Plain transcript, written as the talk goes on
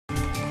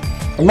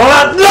Come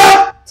on,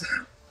 no!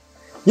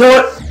 You know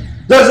what?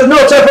 There's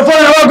no time for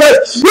fun around,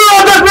 guys. You know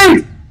what that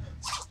means?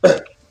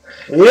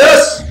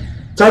 Yes,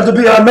 time to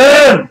be a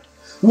man.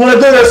 You want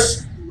to do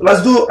this?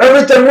 Let's do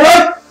everything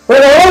right, in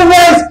our own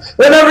ways,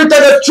 and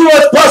everything as true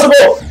as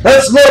possible,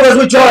 as slow as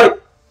we try.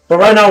 But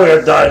right now we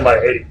are dying by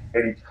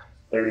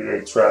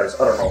 88 tries.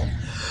 I don't know.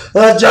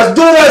 Let's just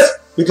do this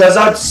because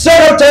I'm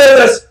sick of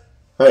telling this.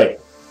 Hey,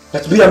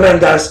 let's be a man,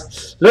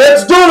 guys.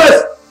 Let's do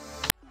this.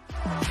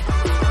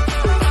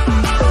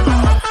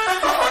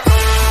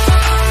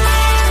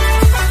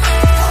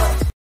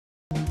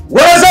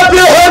 What's up,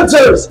 you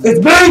hunters? It's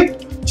me,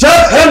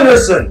 Jeff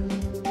Henderson.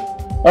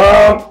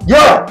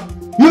 Yeah,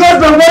 you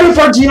guys been waiting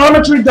for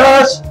Geometry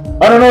Dash.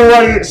 I don't know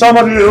why some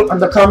of you in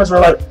the comments were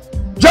like,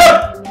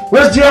 Jeff,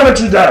 where's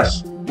Geometry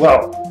Dash?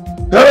 Well,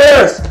 here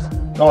it is.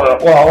 Oh,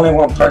 well, only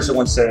one person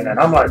was saying that.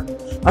 I'm like,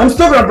 I'm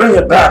still gonna bring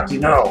it back, you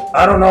know.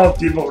 I don't know if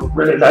people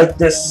really like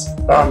this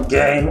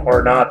game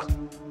or not,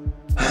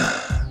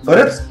 but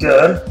it's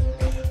good.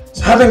 It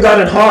hasn't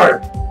gotten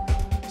hard,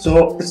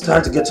 so it's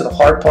time to get to the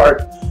hard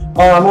part.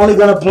 I'm only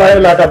gonna play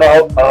like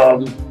about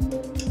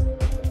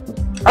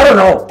I don't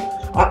know.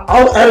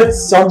 I'll edit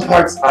some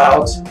parts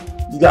out.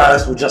 You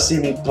guys will just see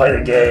me play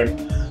the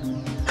game.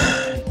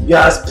 You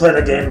guys play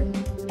the game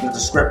in the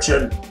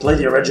description. Play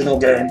the original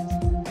game.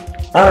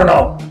 I don't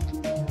know.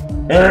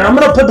 And I'm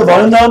gonna put the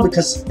volume down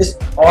because it's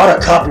a lot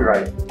of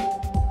copyright.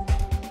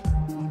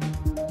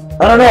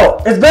 I don't know.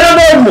 It's been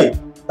annoying me.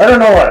 I don't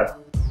know why.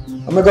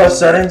 I'm gonna go to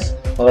settings.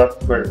 Hold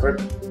up, very quick.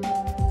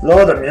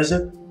 Lower the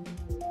music.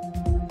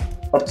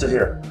 Up to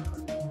here.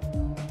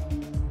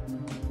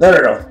 There we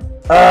go.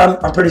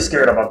 I'm pretty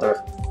scared about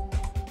that.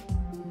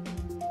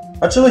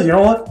 Actually, you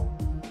know what?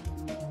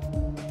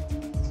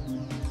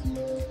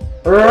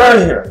 Right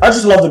here. I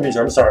just love the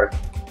music. I'm sorry.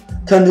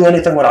 Couldn't do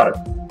anything without it.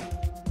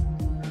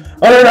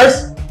 Alright,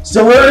 guys.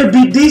 So we already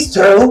beat these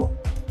two.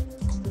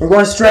 We're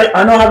going straight.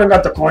 I know I haven't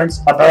got the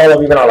coins. I bet all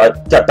of you are gonna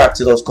like get back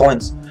to those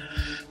coins.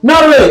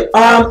 Not really.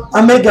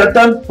 I may get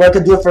them, but I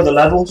could do it for the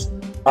levels.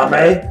 I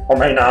may or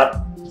may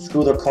not.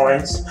 Screw the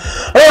coins.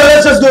 Alright,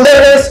 let's just do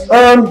this.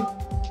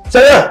 So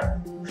yeah,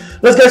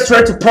 let's get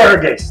straight to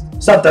Poltergeist.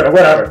 Something or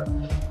whatever.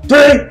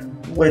 3.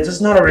 Wait, this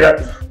is not a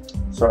react.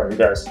 Sorry, you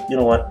guys. You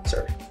know what?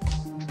 Sorry.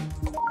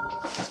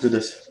 Let's do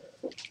this.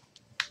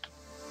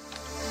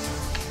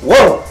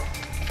 Whoa!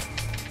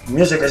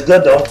 Music is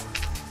good though.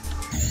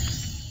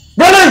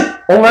 Ready?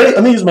 Already?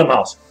 Let me use my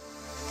mouse.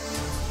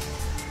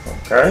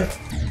 Okay.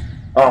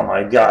 Oh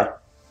my god.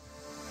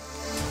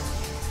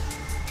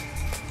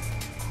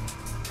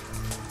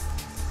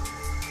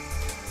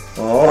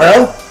 Oh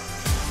well.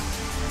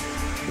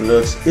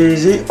 Looks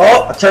easy.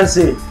 Oh, I can't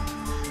see.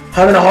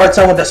 Having a hard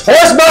time with this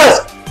horse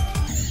mask!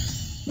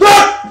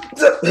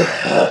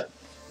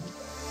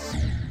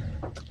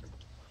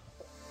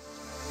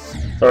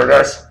 Sorry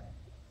guys.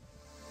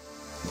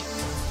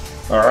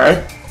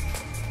 Alright.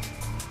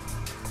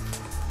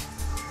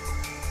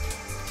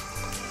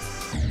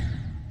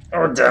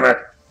 Oh damn it.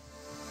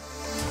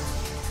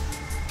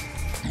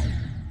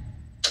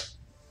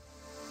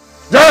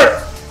 There!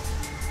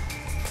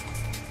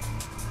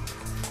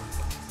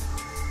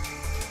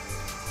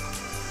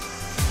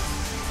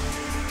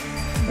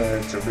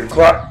 To be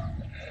quiet.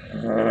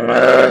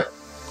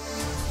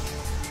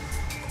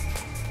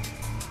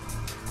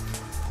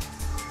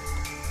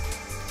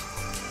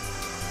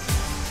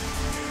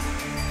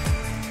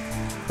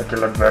 I can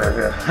look better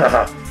here.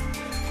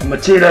 I'm a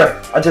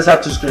cheater. I just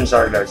have 2 screens.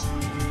 Sorry, guys.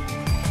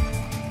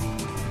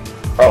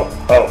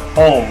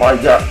 Oh my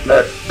god.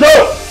 Let's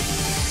go!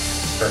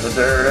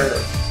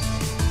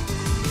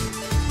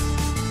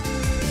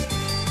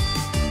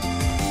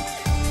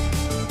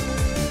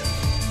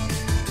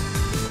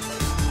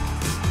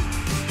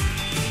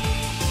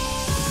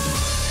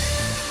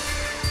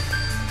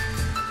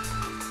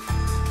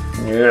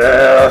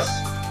 Yes.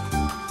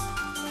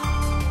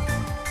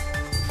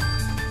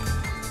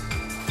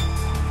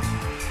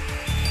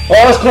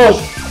 Oh, it's close.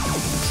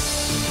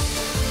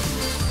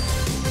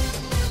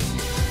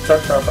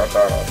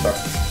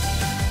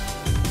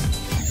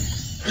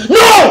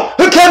 No!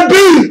 It can't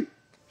be!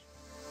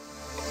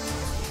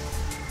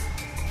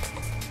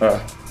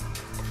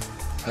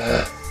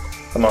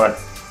 Come on.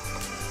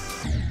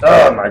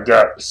 Oh my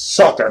god. I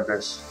suck at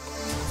this.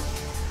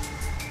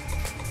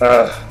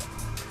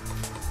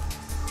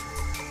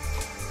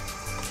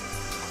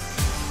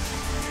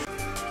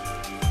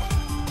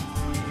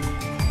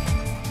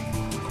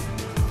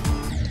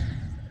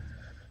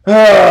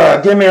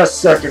 Give me a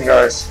second,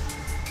 guys.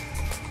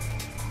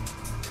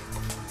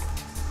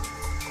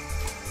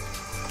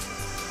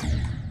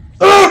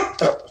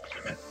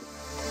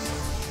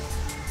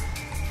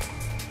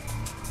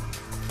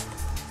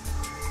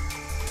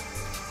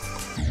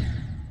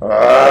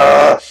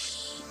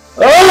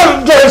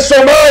 I'm getting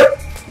so mad.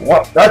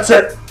 What? That's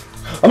it.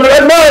 I'm gonna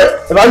get mad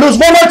if I lose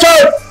one more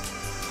time.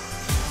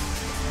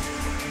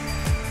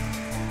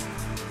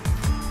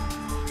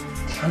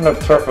 Can't look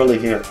properly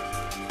here.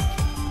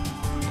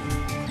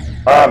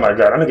 Oh my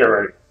god, let me get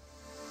ready.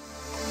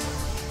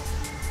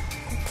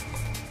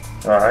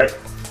 Alright.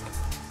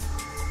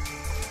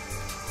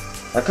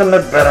 I can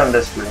look better on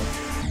this screen.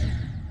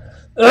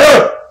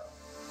 Ugh!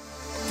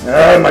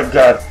 Oh my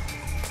god.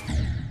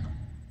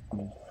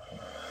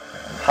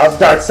 I've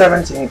died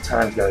 17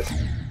 times, guys.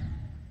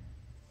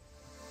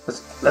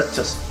 Let's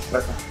just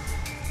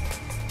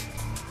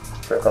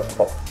feel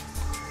comfortable.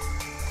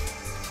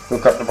 Feel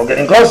comfortable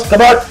getting close.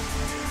 Come on.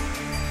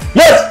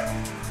 Yes!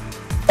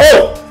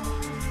 Oh!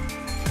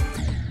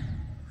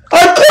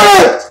 I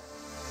can't!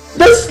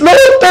 This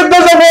little thing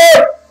doesn't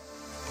work!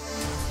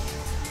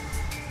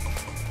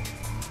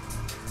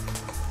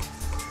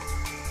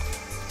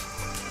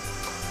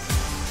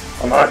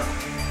 Come on.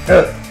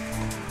 Ugh.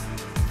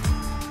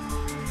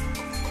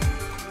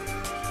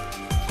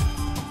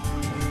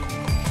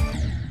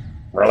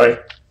 Really?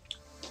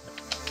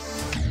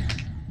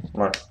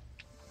 Come on.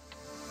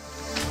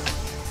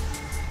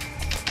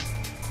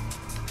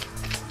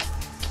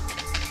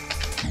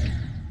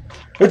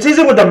 It's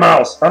easy with the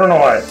mouse. I don't know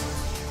why.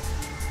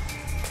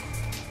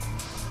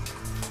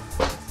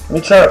 Let me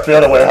try to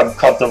feel the way how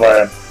comfortable I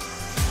am.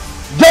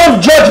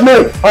 Don't judge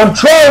me! I'm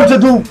trying to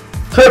do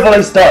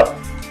carefully stuff.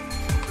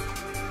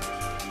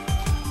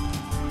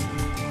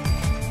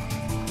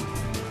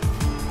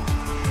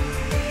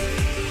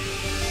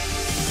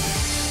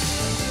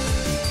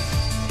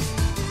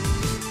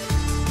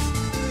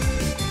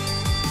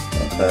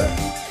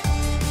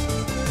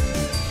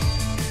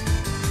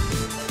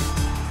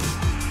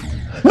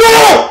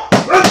 No!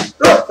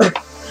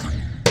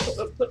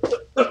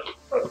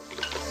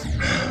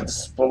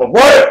 It's full of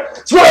water.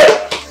 It's right.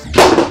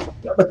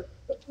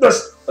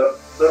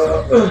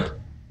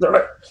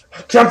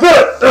 Can't feel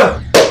it.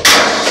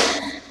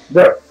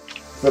 There.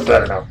 Feel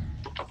better now.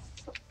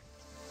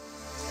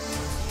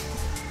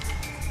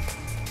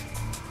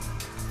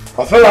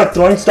 I feel like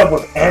throwing stuff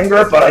with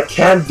anger, but I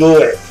can't do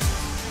it.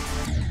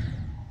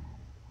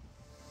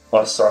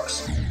 That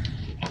sucks.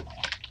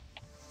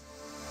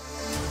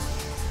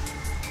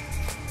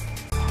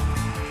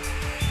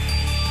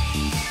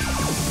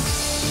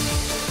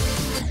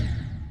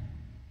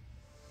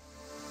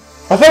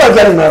 I feel like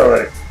getting mad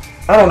already.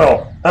 I don't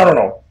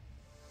know.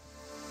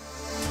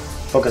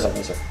 Focus on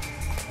music.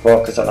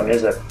 Focus on the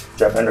music.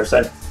 Jeff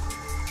Henderson.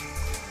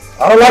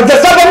 I don't like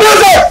this type of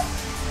music!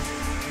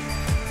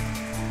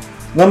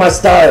 Not my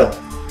style.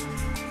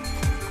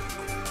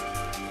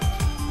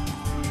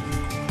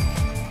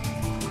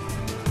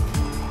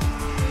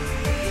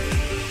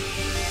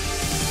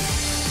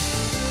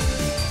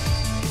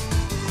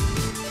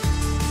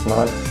 Come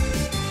on.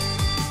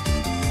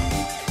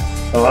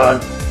 Come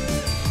on.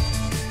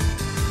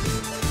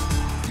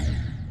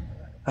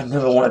 I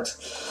never want to.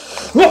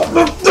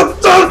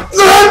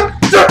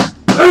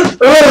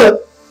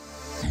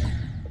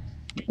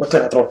 What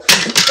can I throw?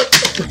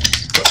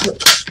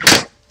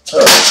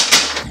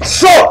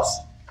 Shots!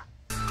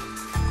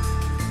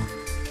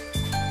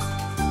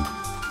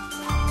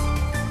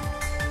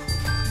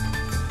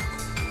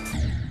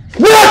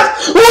 What?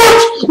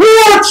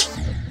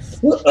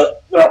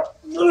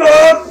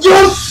 You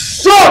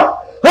suck!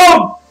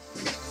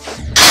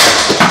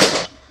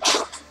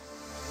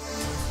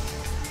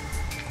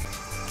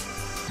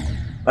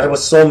 I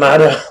was so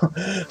mad I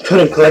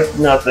couldn't click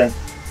nothing.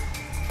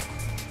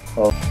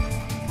 Oh.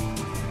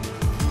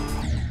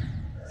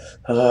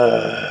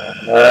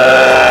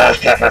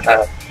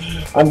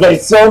 I'm getting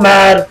so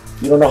mad.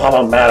 You don't know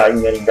how mad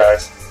I'm getting,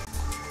 guys.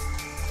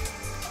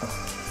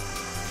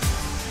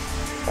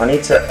 I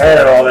need to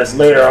edit all this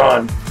later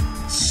on.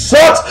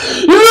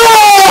 Sucks!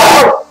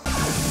 No!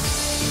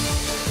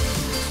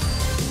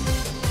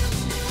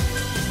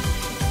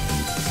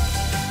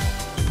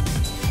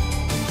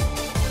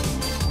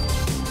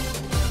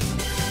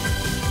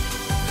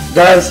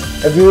 Guys,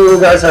 if you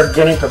guys are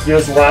getting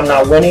confused why I'm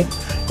not winning,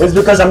 it's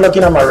because I'm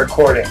looking at my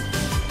recording.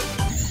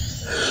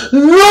 No!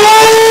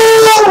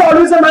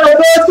 This is my own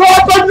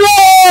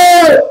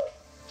no!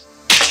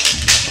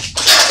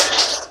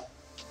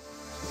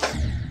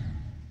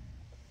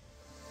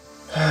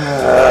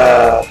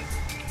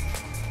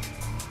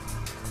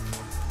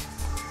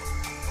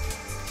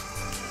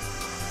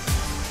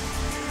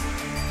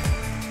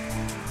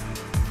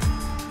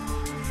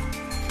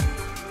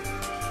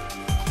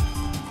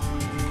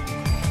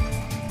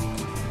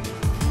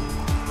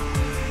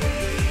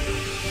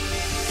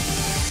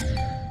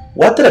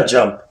 What did I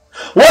jump?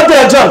 What did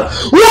I jump?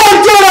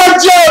 What did I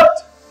jump?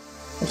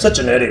 I'm such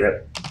an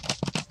idiot.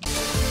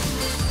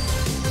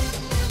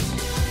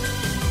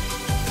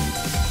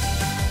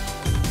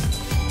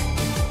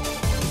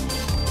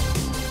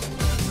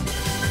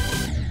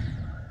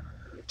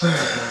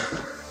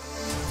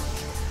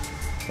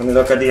 Let me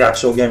look at the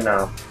actual game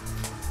now.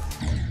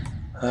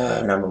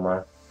 Never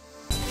mind.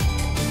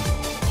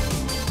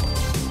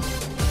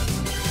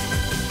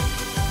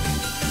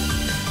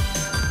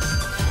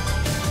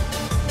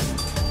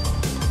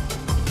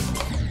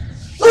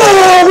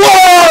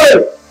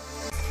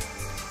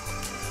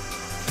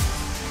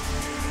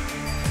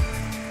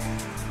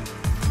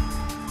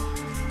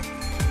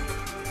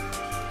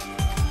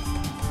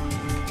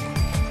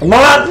 Come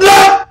on,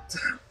 no!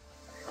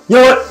 You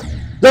know what?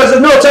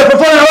 There's no time for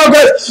fun around,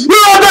 guys! You know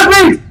what that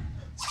means!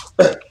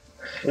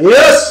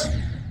 Yes!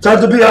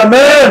 Time to be a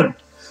man!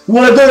 You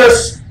wanna do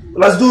this?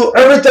 Let's do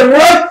everything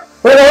right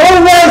in our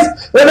own ways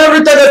and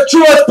everything as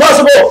true as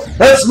possible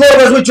as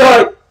long as we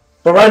try.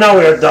 But right now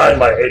we are dying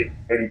by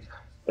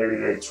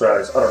 88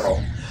 tries. I don't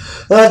know.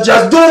 Let's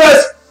just do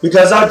this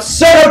because I'm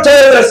so tired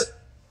of this.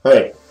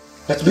 Hey,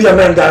 let's be a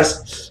man,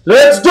 guys.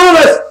 Let's do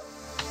this!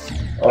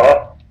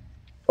 Oh,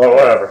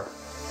 whatever.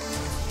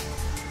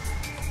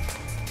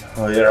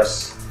 Oh,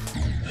 yes.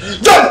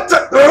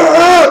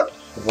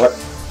 What?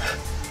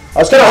 I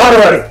was kind of hot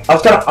already. I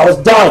was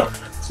dying.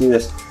 See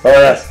this? Oh,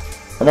 yes.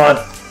 Come on.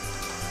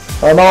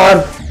 Come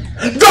on.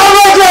 Go,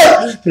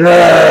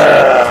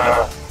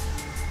 yeah!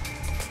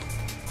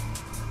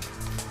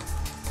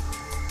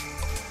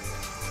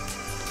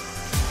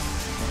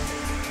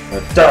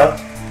 Da.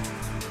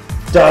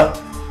 Da.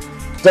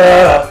 Da.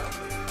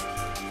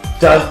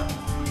 Da.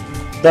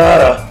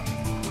 Da.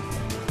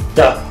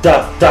 Da da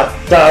da da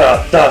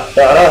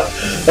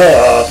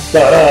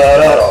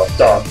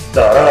da da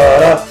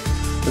da.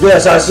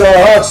 Yes, I saw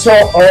it, so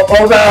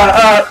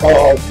that.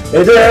 Oh,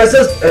 this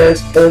is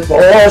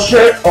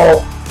bullshit.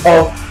 Oh.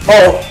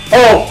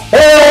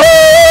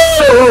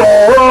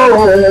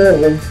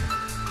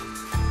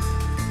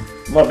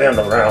 I'm gonna be on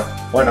the ground.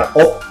 Why not?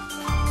 Oh.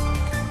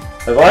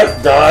 If I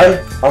die,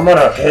 I'm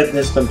gonna hit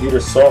this computer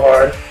so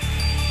hard.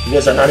 You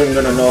guys are not even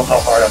gonna know how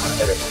hard I'm gonna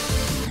hit it.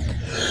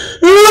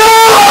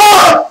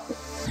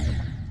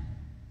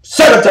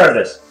 Sick and tired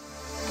of this.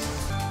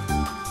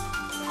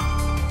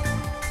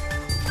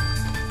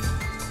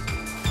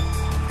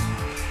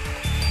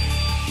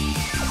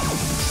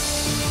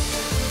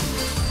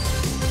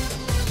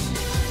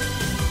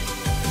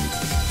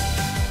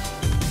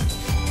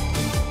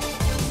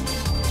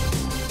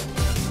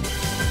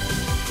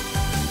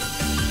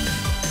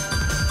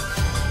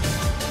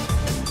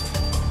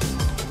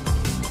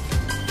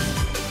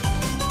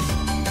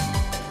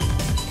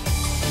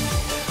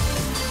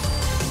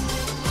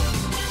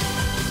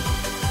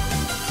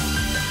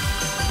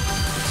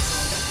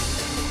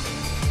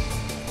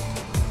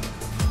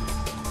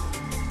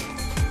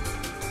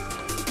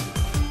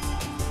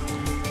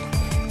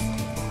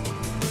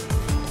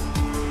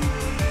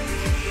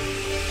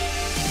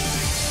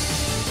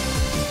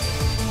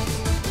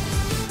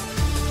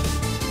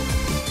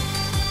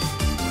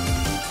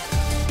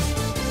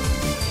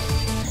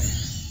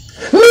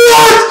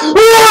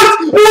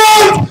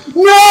 What?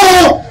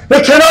 No!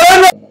 It cannot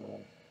end.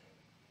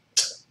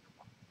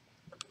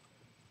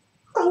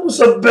 I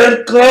was a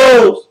bit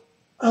close.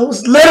 I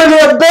was literally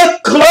a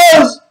bit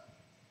close.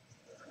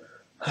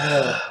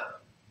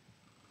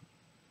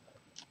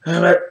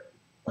 Damn it.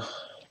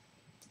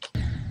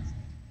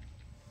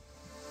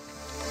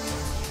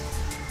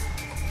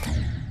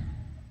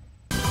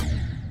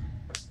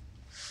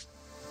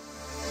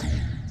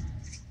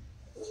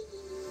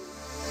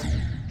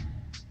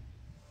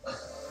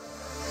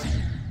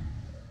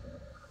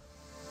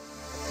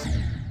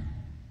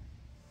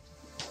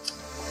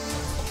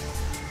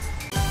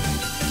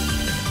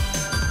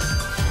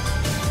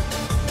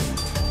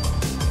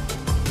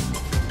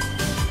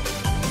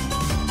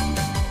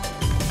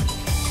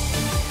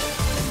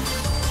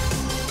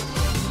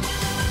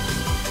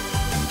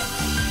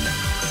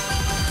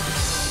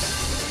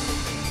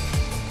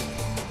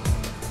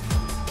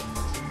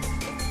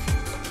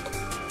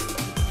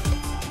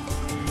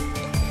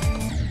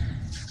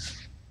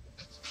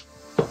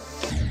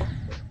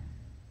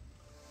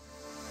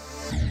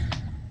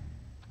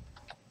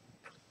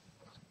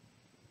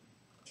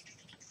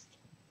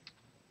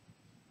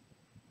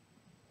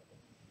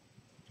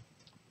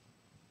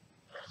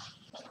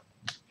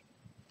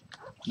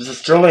 This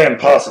is truly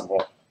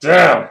impossible.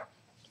 Damn.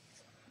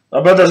 I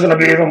bet there's gonna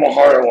be even more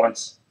harder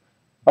ones.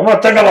 I'm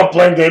gonna think about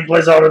playing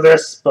gameplays out of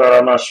this, but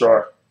I'm not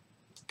sure.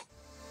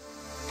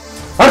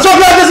 I'm so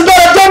glad this is not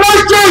a dumb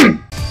stream!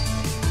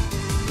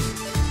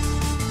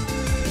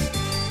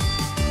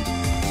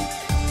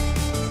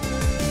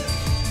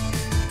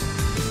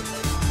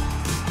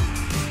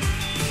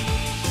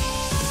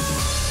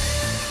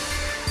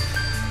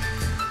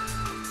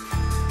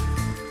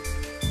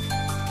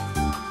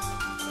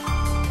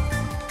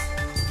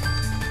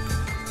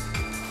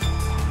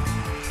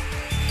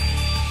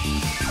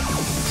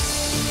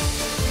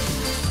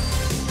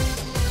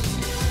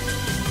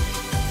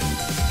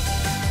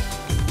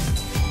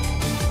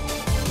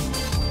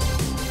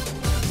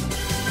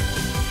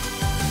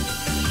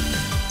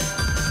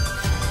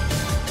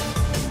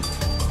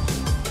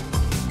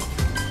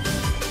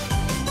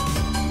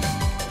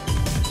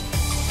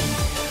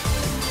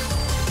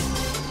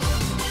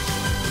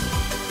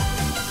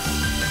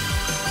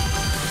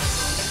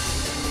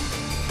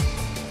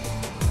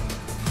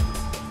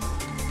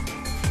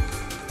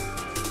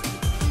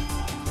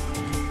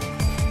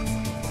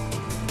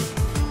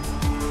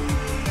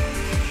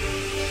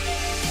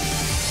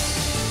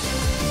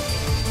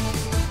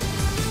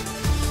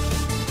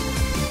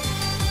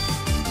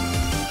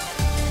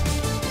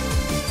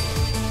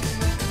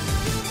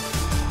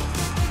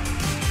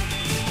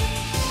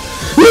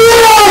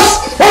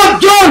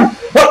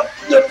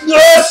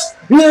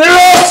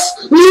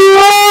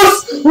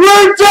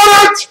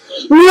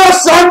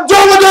 Yes, I'm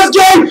done with this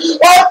game.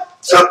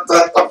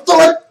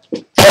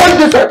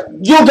 I'm done.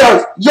 You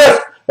guys, yes.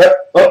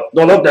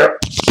 Don't look there.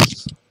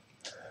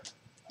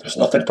 There's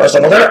nothing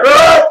personal there.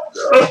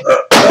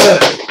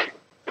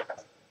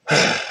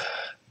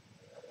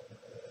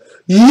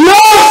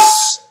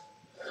 Yes!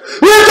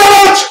 We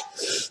got it!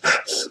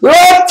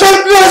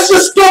 Take this, you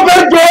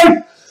stupid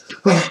game!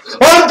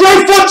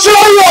 Ungrateful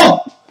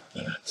child!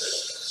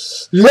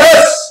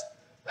 Yes!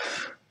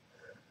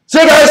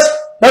 See you guys,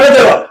 never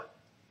give up.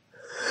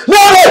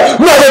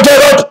 Never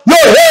give up! You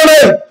hear me?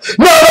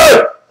 Never!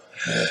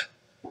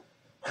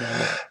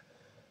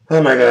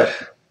 Oh my god.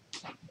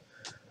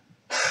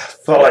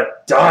 Felt like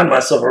dying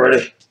myself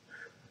already.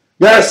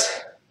 Guys,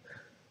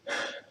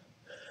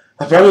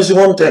 I promise you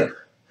one thing.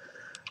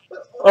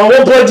 I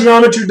won't play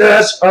Geometry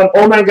Dash.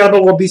 Oh my god,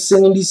 but we'll be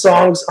singing these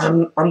songs.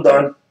 I'm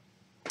done.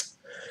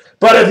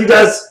 But if you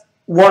guys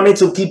want me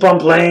to keep on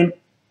playing,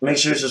 make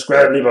sure you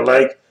subscribe, leave a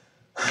like.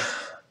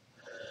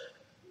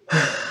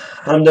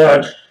 I'm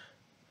done.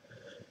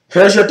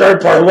 Here's your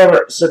third part.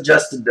 Whoever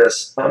suggested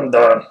this, I'm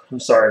done. I'm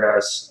sorry,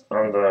 guys.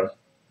 I'm done.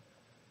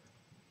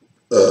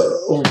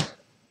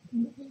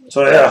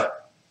 So yeah,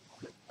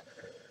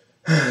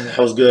 that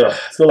was good. I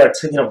feel like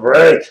taking a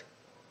break.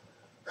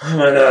 Oh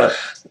my god,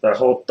 that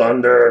whole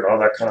thunder and all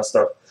that kind of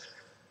stuff.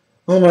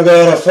 Oh my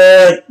god, I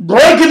feel like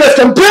breaking this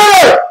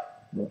computer!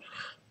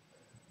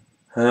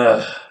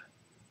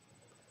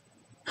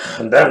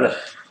 And then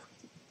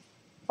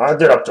I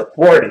did up to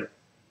 40.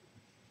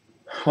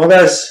 Well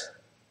guys,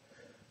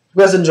 if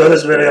you guys enjoyed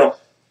this video,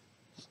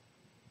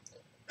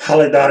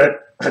 highly doubt it.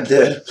 I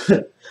did.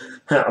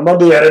 I'm going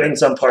to be editing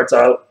some parts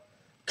out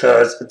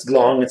because it's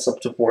long. It's up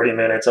to 40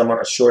 minutes. I'm going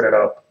to short it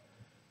up.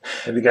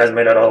 If you guys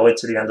made it all the way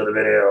to the end of the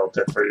video,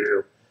 good for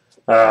you.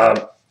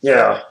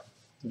 Yeah,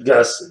 you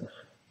guys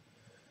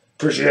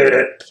appreciate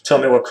it. Tell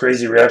me what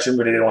crazy reaction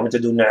video you want me to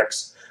do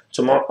next.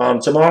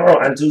 Tomorrow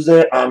and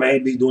Tuesday, I may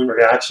be doing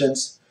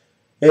reactions.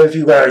 If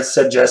you guys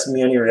suggest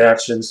me any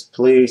reactions,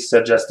 please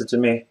suggest it to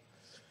me.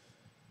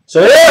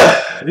 So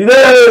yeah, if you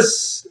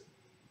guys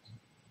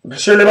make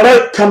sure to leave a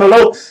like, comment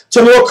below.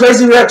 Tell me what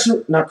crazy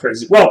reaction, not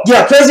crazy, well,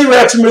 yeah, crazy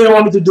reaction video you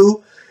want me to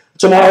do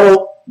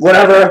tomorrow,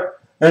 whatever.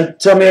 And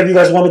tell me if you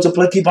guys want me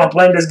to keep on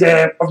playing this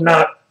game. If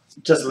not,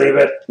 just leave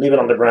it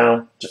on the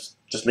ground.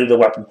 Just leave the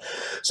weapon.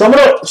 So I'm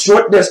gonna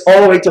short this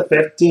all the way to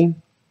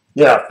 15.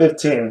 Yeah,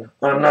 15.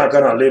 I'm not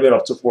gonna leave it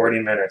up to 40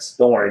 minutes.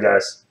 Don't worry,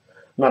 guys.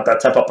 I'm not that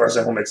type of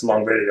person who makes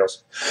long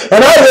videos.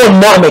 And I will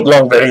not make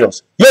long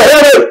videos. You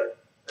hear me?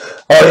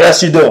 Oh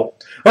yes, you do.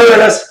 Okay,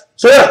 guys.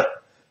 So yeah,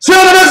 see you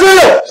in the next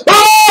video.